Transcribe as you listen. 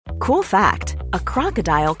Cool fact, a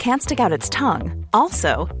crocodile can't stick out its tongue.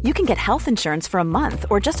 Also, you can get health insurance for a month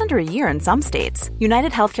or just under a year in some states.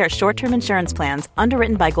 United Healthcare short-term insurance plans,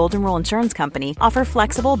 underwritten by Golden Rule Insurance Company, offer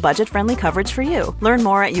flexible, budget-friendly coverage for you. Learn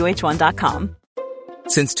more at uh1.com.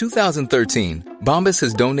 Since 2013, Bombas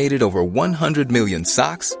has donated over 100 million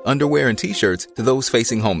socks, underwear, and T-shirts to those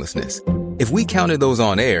facing homelessness. If we counted those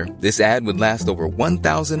on air, this ad would last over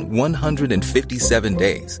 1,157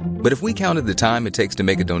 days. But if we counted the time it takes to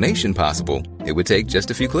make a donation possible, it would take just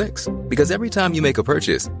a few clicks. Because every time you make a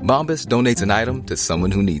purchase, Bombas donates an item to someone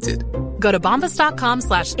who needs it. Go to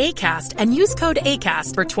bombas.com/ACAST and use code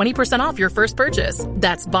ACAST for 20% off your first purchase.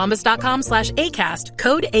 That's bombas.com/ACAST,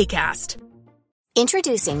 code ACAST.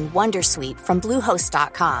 Introducing Wondersuite from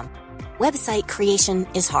Bluehost.com. Website creation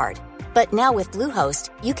is hard. But now with Bluehost,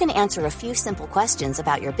 you can answer a few simple questions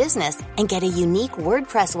about your business and get a unique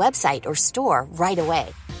WordPress website or store right away.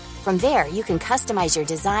 From there, you can customize your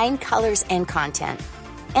design, colors, and content.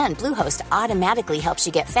 And Bluehost automatically helps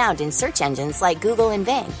you get found in search engines like Google and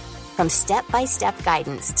Bing. From step-by-step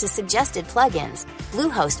guidance to suggested plugins,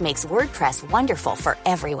 Bluehost makes WordPress wonderful for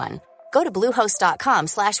everyone. Go to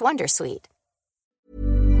bluehost.com/wondersuite.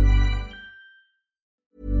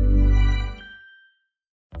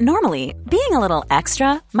 Normally, being a little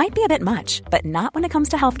extra might be a bit much, but not when it comes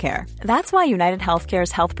to healthcare. That's why United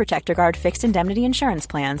Healthcare's Health Protector Guard fixed indemnity insurance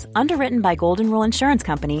plans, underwritten by Golden Rule Insurance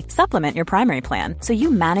Company, supplement your primary plan so you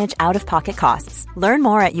manage out-of-pocket costs. Learn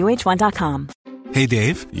more at uh1.com. Hey,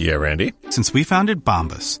 Dave. Yeah, Randy. Since we founded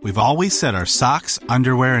Bombas, we've always said our socks,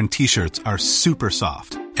 underwear, and T-shirts are super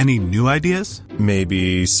soft. Any new ideas?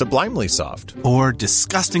 Maybe sublimely soft. Or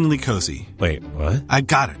disgustingly cozy. Wait, what? I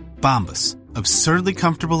got it. Bombas. Absurdly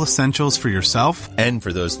comfortable essentials for yourself and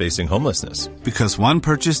for those facing homelessness. Because one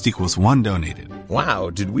purchased equals one donated. Wow,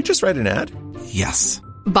 did we just write an ad? Yes.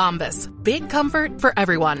 Bombas. Big comfort for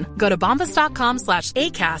everyone. Go to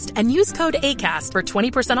bombas.com/ACAST and use code ACAST for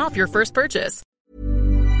 20% off your first purchase.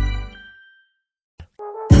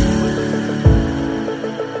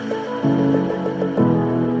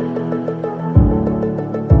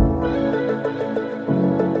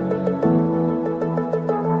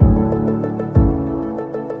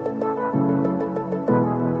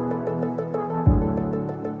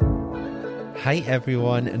 Hi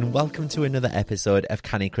everyone, and welcome to another episode of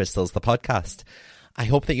Canny Crystals, the podcast. I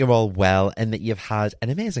hope that you're all well and that you've had an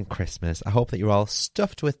amazing Christmas. I hope that you're all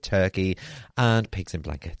stuffed with turkey and pigs in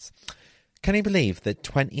blankets. Can you believe that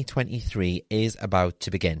 2023 is about to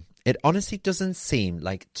begin? It honestly doesn't seem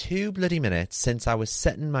like 2 bloody minutes since I was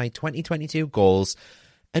setting my 2022 goals,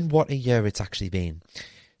 and what a year it's actually been.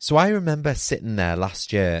 So I remember sitting there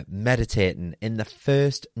last year meditating in the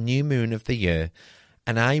first new moon of the year,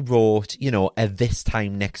 and I wrote, a this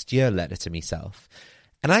time next year letter to myself.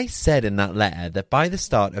 And I said in that letter that by the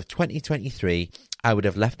start of 2023, I would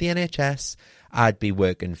have left the NHS, I'd be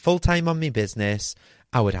working full-time on my business,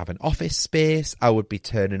 I would have an office space, I would be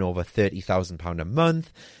turning over £30,000 a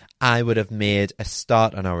month, I would have made a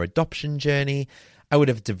start on our adoption journey, I would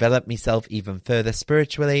have developed myself even further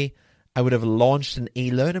spiritually, I would have launched an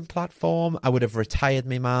e-learning platform, I would have retired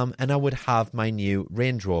my mum, and I would have my new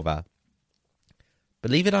Range Rover.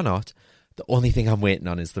 Believe it or not, the only thing I'm waiting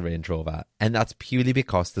on is the Range Rover, and that's purely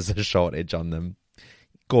because there's a shortage on them.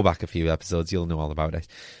 Go back a few episodes, you'll know all about it.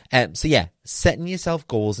 So yeah, setting yourself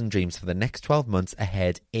goals and dreams for the next 12 months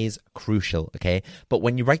ahead is crucial, okay? But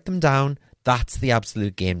when you write them down, that's the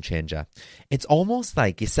absolute game changer. It's almost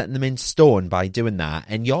like you're setting them in stone by doing that,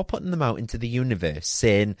 and you're putting them out into the universe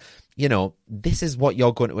saying, this is what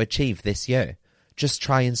you're going to achieve this year. Just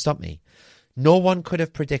try and stop me. No one could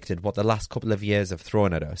have predicted what the last couple of years have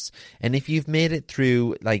thrown at us. And if you've made it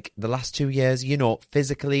through like the last 2 years,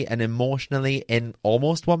 physically and emotionally in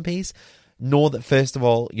almost one piece, know that first of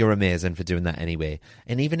all, you're amazing for doing that anyway.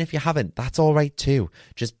 And even if you haven't, that's all right too.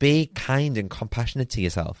 Just be kind and compassionate to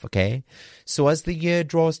yourself, okay? So as the year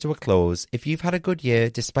draws to a close, if you've had a good year,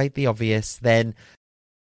 despite the obvious, then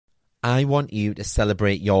I want you to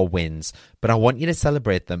celebrate your wins, but I want you to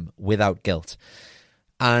celebrate them without guilt.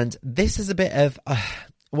 And this is a bit of,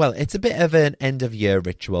 it's a bit of an end-of-year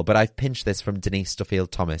ritual, but I've pinched this from Denise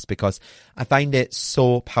Duffield Thomas because I find it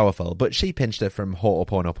so powerful. But she pinched it from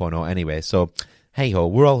Ho'oponopono anyway, so hey-ho,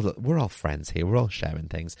 we're all friends here. We're all sharing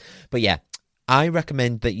things. But yeah, I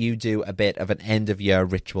recommend that you do a bit of an end-of-year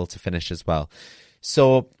ritual to finish as well.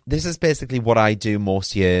 So this is basically what I do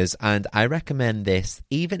most years, and I recommend this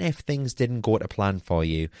even if things didn't go to plan for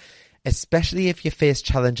you, especially if you face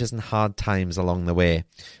challenges and hard times along the way.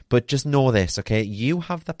 But just know this, okay? You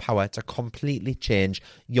have the power to completely change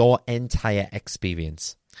your entire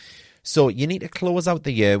experience. So you need to close out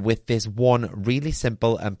the year with this one really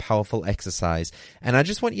simple and powerful exercise. And I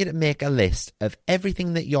just want you to make a list of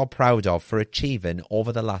everything that you're proud of for achieving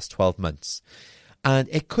over the last 12 months. And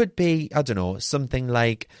it could be, I don't know, something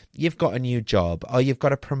like you've got a new job, or you've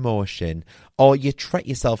got a promotion, or you treat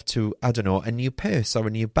yourself to, I don't know, a new purse or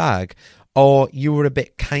a new bag, or you were a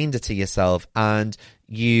bit kinder to yourself and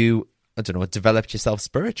you, I don't know, developed yourself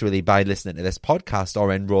spiritually by listening to this podcast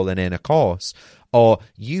or enrolling in a course, or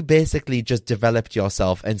you basically just developed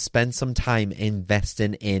yourself and spent some time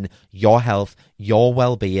investing in your health, your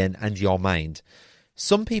well-being, and your mind.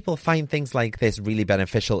 Some people find things like this really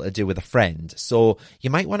beneficial to do with a friend, so you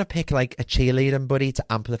might want to pick like a cheerleading buddy to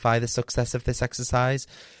amplify the success of this exercise,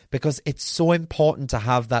 because it's so important to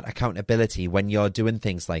have that accountability when you're doing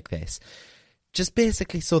things like this. Just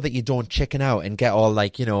basically so that you don't chicken out and get all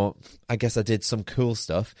like, I guess I did some cool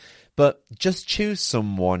stuff, but just choose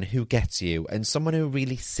someone who gets you and someone who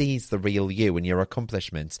really sees the real you and your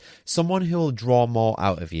accomplishments, someone who will draw more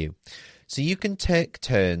out of you. So you can take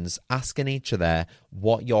turns asking each other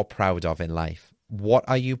what you're proud of in life. What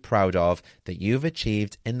are you proud of that you've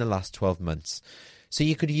achieved in the last 12 months? So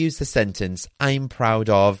you could use the sentence, I'm proud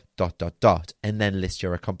of ... and then list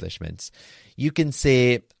your accomplishments. You can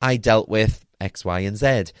say, I dealt with X, Y, and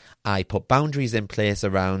Z. I put boundaries in place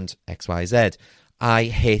around X, Y, Z. I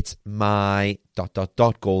hit my ...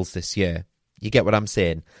 goals this year. You get what I'm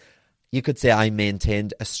saying? You could say I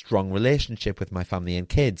maintained a strong relationship with my family and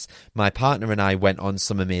kids. My partner and I went on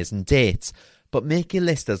some amazing dates. But make your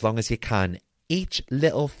list as long as you can. Each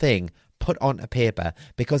little thing put onto paper,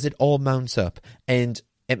 because it all mounts up. And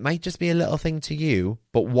it might just be a little thing to you,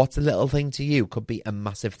 but what's a little thing to you could be a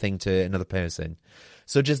massive thing to another person.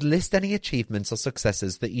 So just list any achievements or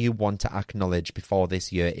successes that you want to acknowledge before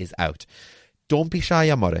this year is out. Don't be shy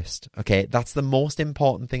or modest, okay? That's the most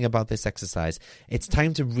important thing about this exercise. It's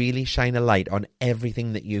time to really shine a light on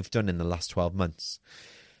everything that you've done in the last 12 months.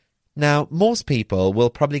 Now, most people will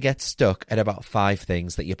probably get stuck at about 5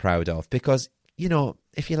 things that you're proud of because,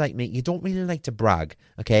 if you're like me, you don't really like to brag,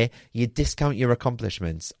 okay? You discount your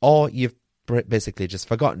accomplishments, or you've basically just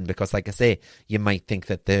forgotten because, like I say, you might think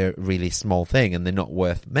that they're a really small thing and they're not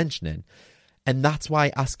worth mentioning. And that's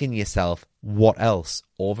why asking yourself what else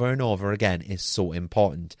over and over again is so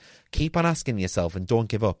important. Keep on asking yourself and don't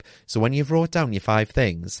give up. So when you've wrote down your 5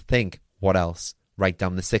 things, think, what else? Write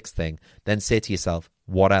down the 6th thing. Then say to yourself,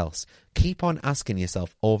 what else? Keep on asking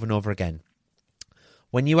yourself over and over again.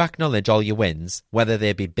 When you acknowledge all your wins, whether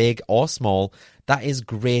they be big or small, that is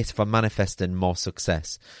great for manifesting more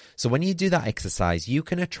success. So when you do that exercise, you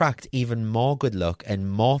can attract even more good luck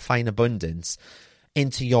and more fine abundance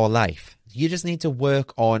into your life. You just need to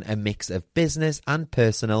work on a mix of business and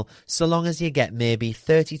personal, so long as you get maybe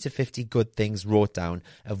 30 to 50 good things wrote down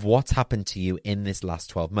of what's happened to you in this last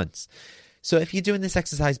 12 months. So if you're doing this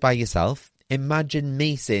exercise by yourself, imagine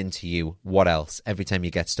me saying to you, what else, every time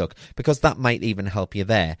you get stuck, because that might even help you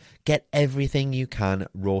there. Get everything you can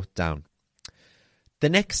wrote down. The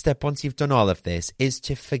next step, once you've done all of this, is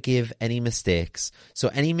to forgive any mistakes. So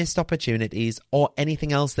any missed opportunities or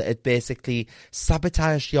anything else that had basically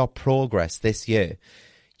sabotaged your progress this year.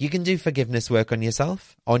 You can do forgiveness work on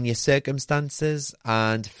yourself, on your circumstances,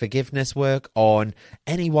 and forgiveness work on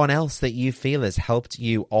anyone else that you feel has helped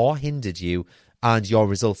you or hindered you and your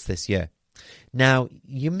results this year. Now,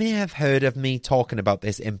 you may have heard of me talking about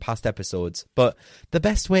this in past episodes, but the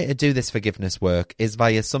best way to do this forgiveness work is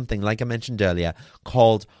via something, like I mentioned earlier,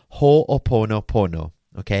 called Ho'oponopono,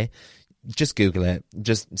 okay? Just Google it.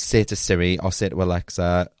 Just say to Siri or say to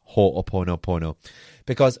Alexa, Ho'oponopono.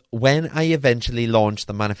 Because when I eventually launch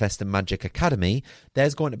the Manifest and Magic Academy,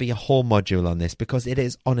 there's going to be a whole module on this because it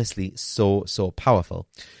is honestly so powerful.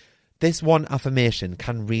 This one affirmation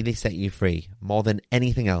can really set you free more than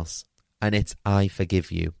anything else. And it's, I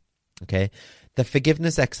forgive you, okay? The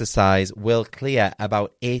forgiveness exercise will clear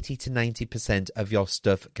about 80 to 90% of your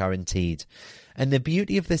stuff guaranteed. And the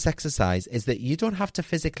beauty of this exercise is that you don't have to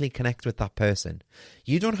physically connect with that person.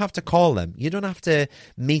 You don't have to call them. You don't have to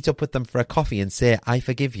meet up with them for a coffee and say, I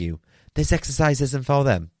forgive you. This exercise isn't for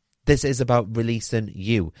them. This is about releasing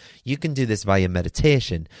you. You can do this via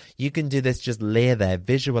meditation. You can do this just lay there,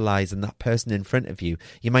 visualizing that person in front of you.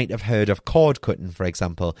 You might have heard of cord cutting, for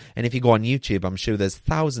example. And if you go on YouTube, I'm sure there's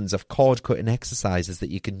thousands of cord cutting exercises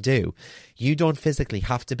that you can do. You don't physically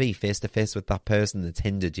have to be face to face with that person that's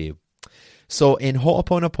hindered you. So in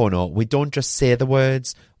Ho'oponopono, we don't just say the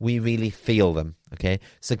words, we really feel them, okay?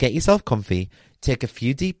 So get yourself comfy, take a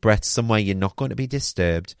few deep breaths somewhere you're not going to be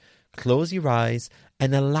disturbed, close your eyes,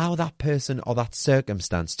 and allow that person or that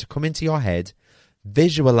circumstance to come into your head.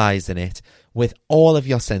 visualizing it with all of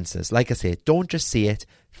your senses. Like I say, don't just see it,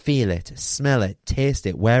 feel it, smell it, taste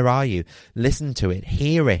it. Where are you? Listen to it,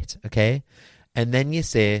 hear it, okay? And then you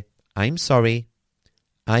say, I'm sorry,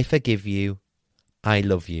 I forgive you, I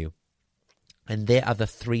love you. And they are the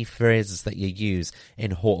 3 phrases that you use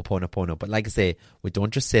in Ho'oponopono. But like I say, we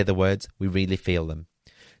don't just say the words, we really feel them.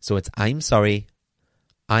 So it's I'm sorry,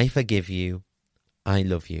 I forgive you, I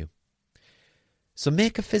love you. So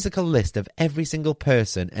make a physical list of every single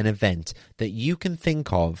person and event that you can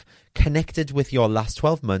think of connected with your last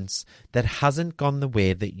 12 months that hasn't gone the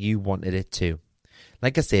way that you wanted it to.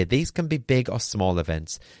 Like I say, these can be big or small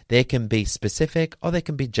events. They can be specific or they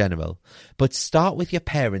can be general. But start with your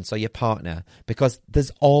parents or your partner because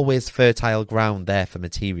there's always fertile ground there for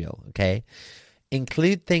material, okay?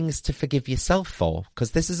 Include things to forgive yourself for,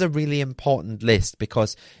 because this is a really important list,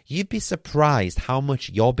 because you'd be surprised how much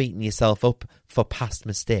you're beating yourself up for past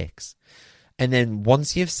mistakes. And then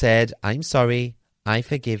once you've said, I'm sorry, I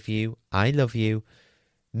forgive you, I love you,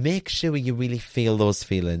 make sure you really feel those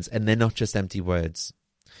feelings and they're not just empty words.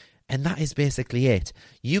 And that is basically it.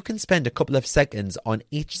 You can spend a couple of seconds on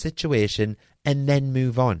each situation and then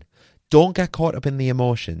move on. Don't get caught up in the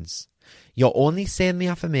emotions. You're only saying the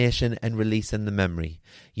affirmation and releasing the memory.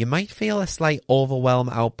 You might feel a slight overwhelm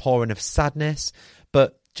outpouring of sadness,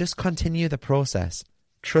 but just continue the process.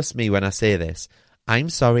 Trust me when I say this. I'm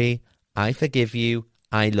sorry, I forgive you,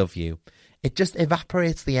 I love you. It just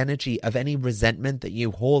evaporates the energy of any resentment that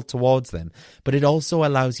you hold towards them, but it also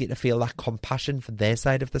allows you to feel that compassion for their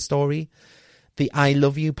side of the story. The I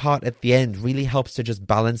love you part at the end really helps to just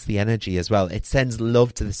balance the energy as well. It sends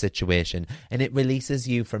love to the situation and it releases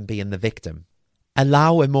you from being the victim.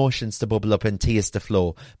 Allow emotions to bubble up and tears to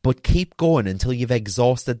flow, but keep going until you've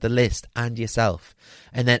exhausted the list and yourself.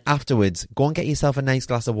 And then afterwards, go and get yourself a nice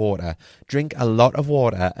glass of water, drink a lot of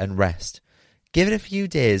water and rest. Give it a few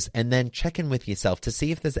days and then check in with yourself to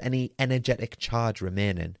see if there's any energetic charge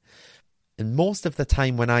remaining. And most of the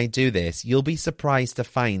time when I do this, you'll be surprised to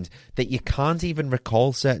find that you can't even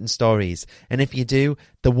recall certain stories. And if you do,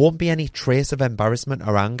 there won't be any trace of embarrassment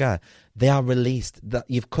or anger. They are released, that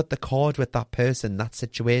you've cut the cord with that person, that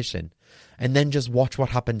situation. And then just watch what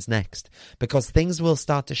happens next, because things will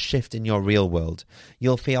start to shift in your real world.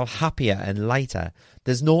 You'll feel happier and lighter.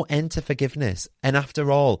 There's no end to forgiveness. And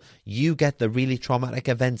after all, you get the really traumatic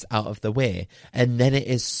events out of the way. And then it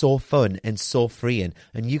is so fun and so freeing.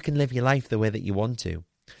 And you can live your life the way that you want to.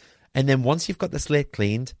 And then once you've got the slate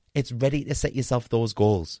cleaned, it's ready to set yourself those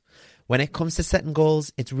goals. When it comes to setting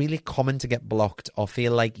goals, it's really common to get blocked or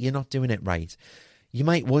feel like you're not doing it right. You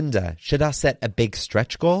might wonder, should I set a big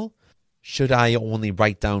stretch goal? Should I only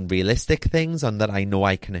write down realistic things on that I know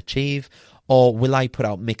I can achieve? Or will I put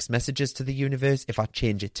out mixed messages to the universe if I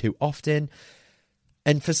change it too often?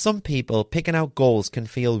 And for some people, picking out goals can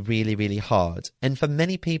feel really, really hard. And for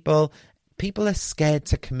many people, people are scared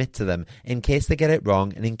to commit to them in case they get it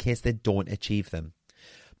wrong and in case they don't achieve them.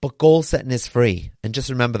 But goal setting is free. And just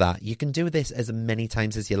remember that. You can do this as many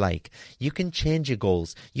times as you like. You can change your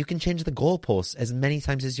goals. You can change the goalposts as many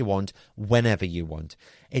times as you want, whenever you want.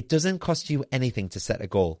 It doesn't cost you anything to set a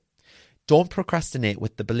goal. Don't procrastinate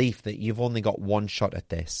with the belief that you've only got one shot at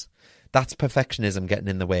this. That's perfectionism getting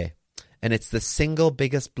in the way. And it's the single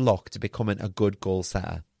biggest block to becoming a good goal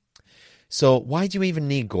setter. So why do you even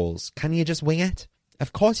need goals? Can you just wing it?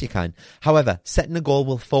 Of course you can. However, setting a goal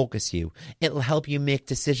will focus you. It'll help you make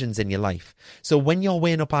decisions in your life. So when you're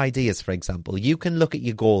weighing up ideas, for example, you can look at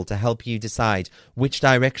your goal to help you decide which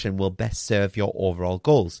direction will best serve your overall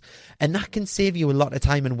goals. And that can save you a lot of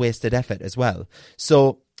time and wasted effort as well.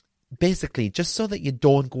 So basically, just so that you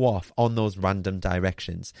don't go off on those random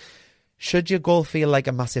directions. Should your goal feel like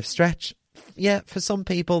a massive stretch? Yeah, for some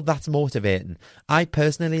people that's motivating. I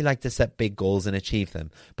personally like to set big goals and achieve them.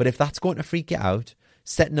 But if that's going to freak you out,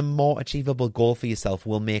 setting a more achievable goal for yourself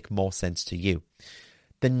will make more sense to you.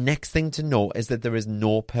 The next thing to know is that there is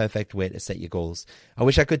no perfect way to set your goals. I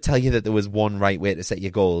wish I could tell you that there was one right way to set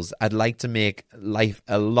your goals. I'd like to make life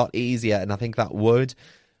a lot easier, and I think that would,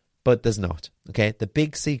 but there's not. Okay, the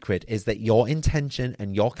big secret is that your intention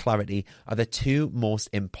and your clarity are the two most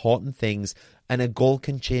important things, and a goal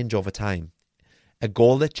can change over time. A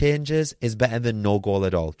goal that changes is better than no goal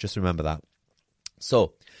at all. Just remember that.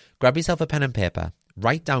 So grab yourself a pen and paper.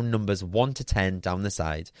 Write down numbers 1 to 10 down the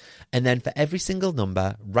side. And then for every single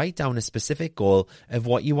number, write down a specific goal of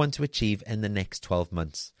what you want to achieve in the next 12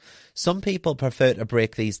 months. Some people prefer to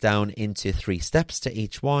break these down into 3 steps to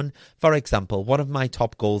each one. For example, one of my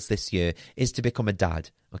top goals this year is to become a dad.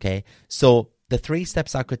 Okay, so the 3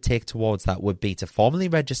 steps I could take towards that would be to formally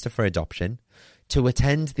register for adoption, to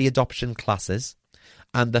attend the adoption classes,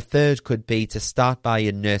 And the third could be to start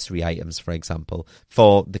buying nursery items, for example,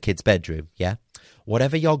 for the kid's bedroom, yeah?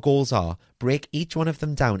 Whatever your goals are, break each one of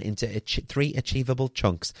them down into 3 achievable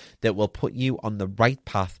chunks that will put you on the right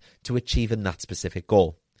path to achieving that specific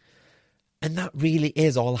goal. And that really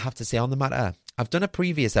is all I have to say on the matter. I've done a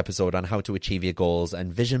previous episode on how to achieve your goals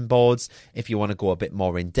and vision boards. If you want to go a bit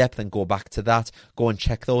more in depth and go back to that, go and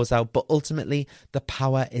check those out. But ultimately, the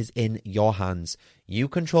power is in your hands. You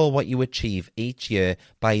control what you achieve each year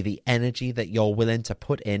by the energy that you're willing to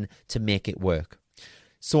put in to make it work.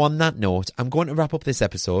 So on that note, I'm going to wrap up this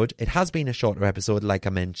episode. It has been a shorter episode, like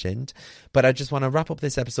I mentioned, but I just want to wrap up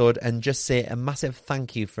this episode and just say a massive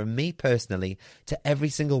thank you from me personally to every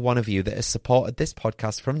single one of you that has supported this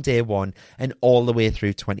podcast from day one and all the way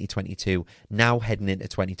through 2022, now heading into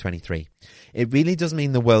 2023. It really does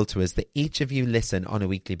mean the world to us that each of you listen on a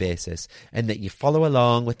weekly basis and that you follow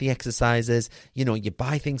along with the exercises, you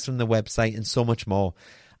buy things from the website and so much more.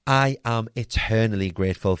 I am eternally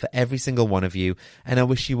grateful for every single one of you, and I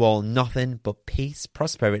wish you all nothing but peace,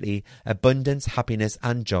 prosperity, abundance, happiness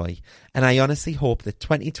and joy. And I honestly hope that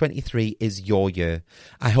 2023 is your year.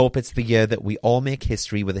 I hope it's the year that we all make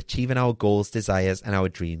history with achieving our goals, desires and our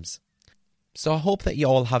dreams. So I hope that you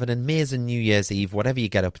all have an amazing New Year's Eve, whatever you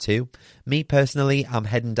get up to. Me personally, I'm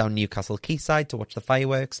heading down Newcastle Quayside to watch the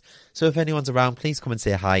fireworks. So if anyone's around, please come and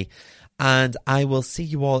say hi. And I will see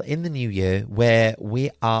you all in the new year where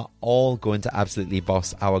we are all going to absolutely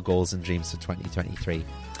boss our goals and dreams for 2023.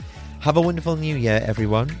 Have a wonderful new year,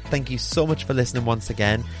 everyone. Thank you so much for listening once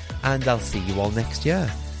again. And I'll see you all next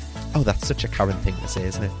year. Oh, that's such a Karen thing to say,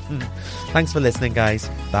 isn't it? Thanks for listening, guys.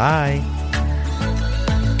 Bye.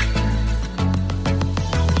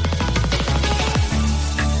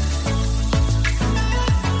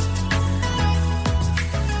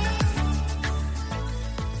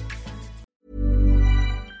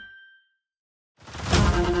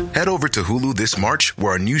 Head over to Hulu this March,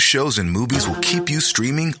 where our new shows and movies will keep you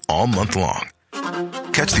streaming all month long.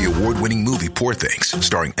 Catch the award-winning movie Poor Things,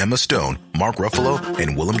 starring Emma Stone, Mark Ruffalo,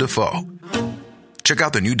 and Willem Dafoe. Check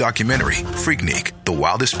out the new documentary, Freaknik, The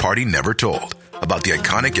Wildest Party Never Told, about the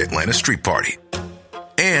iconic Atlanta Street Party.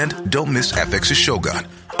 And don't miss FX's Shogun,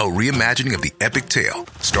 a reimagining of the epic tale,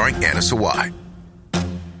 starring Anna Sawai.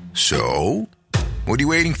 So, what are you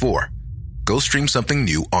waiting for? Go stream something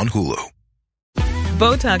new on Hulu.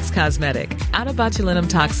 Botox Cosmetic, out of botulinum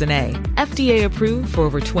toxin A, FDA approved for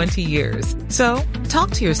over 20 years. So, talk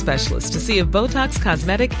to your specialist to see if Botox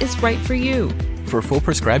Cosmetic is right for you. For full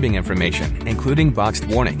prescribing information, including boxed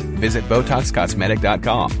warning, visit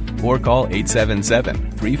BotoxCosmetic.com or call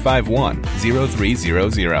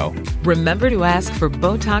 877-351-0300. Remember to ask for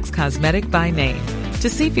Botox Cosmetic by name. To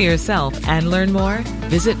see for yourself and learn more,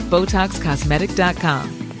 visit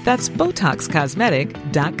BotoxCosmetic.com. That's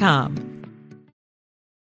BotoxCosmetic.com.